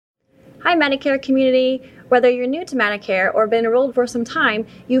Hi Medicare community! Whether you're new to Medicare or been enrolled for some time,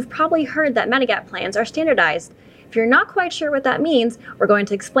 you've probably heard that Medigap plans are standardized. If you're not quite sure what that means, we're going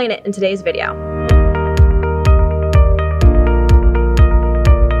to explain it in today's video.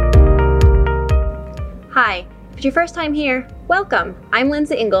 Hi, if it's your first time here, welcome! I'm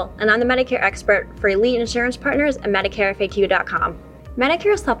Lindsay Engel, and I'm the Medicare expert for Elite Insurance Partners and MedicareFAQ.com.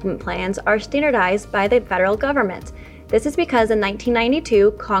 Medicare supplement plans are standardized by the federal government. This is because in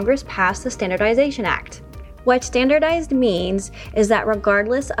 1992, Congress passed the Standardization Act. What standardized means is that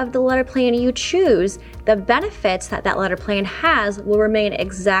regardless of the letter plan you choose, the benefits that letter plan has will remain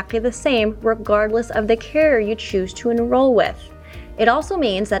exactly the same regardless of the carrier you choose to enroll with. It also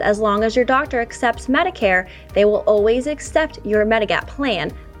means that as long as your doctor accepts Medicare, they will always accept your Medigap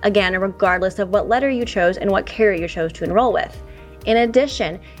plan, again, regardless of what letter you chose and what carrier you chose to enroll with. In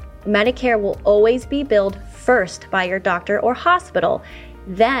addition, Medicare will always be billed first by your doctor or hospital.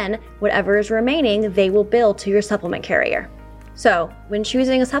 Then, whatever is remaining, they will bill to your supplement carrier. So, when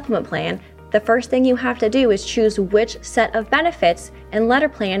choosing a supplement plan, the first thing you have to do is choose which set of benefits and letter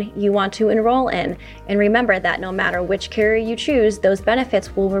plan you want to enroll in. And remember that no matter which carrier you choose, those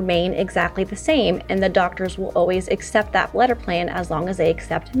benefits will remain exactly the same, and the doctors will always accept that letter plan as long as they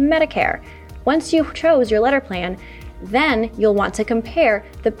accept Medicare. Once you chose your letter plan, then you'll want to compare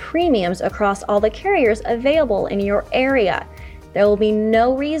the premiums across all the carriers available in your area. There will be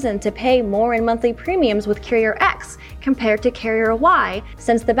no reason to pay more in monthly premiums with carrier X compared to carrier Y,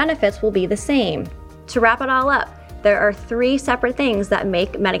 since the benefits will be the same. To wrap it all up, there are three separate things that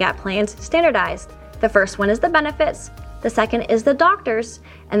make Medigap plans standardized. The first one is the benefits, the second is the doctors,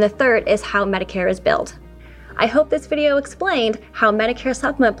 and the third is how Medicare is billed. I hope this video explained how Medicare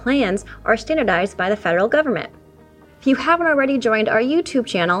supplement plans are standardized by the federal government. If you haven't already joined our YouTube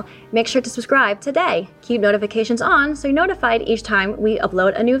channel, make sure to subscribe today. Keep notifications on so you're notified each time we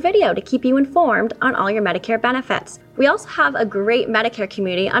upload a new video to keep you informed on all your Medicare benefits. We also have a great Medicare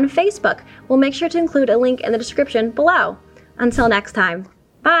community on Facebook. We'll make sure to include a link in the description below. Until next time,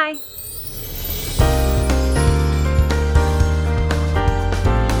 bye!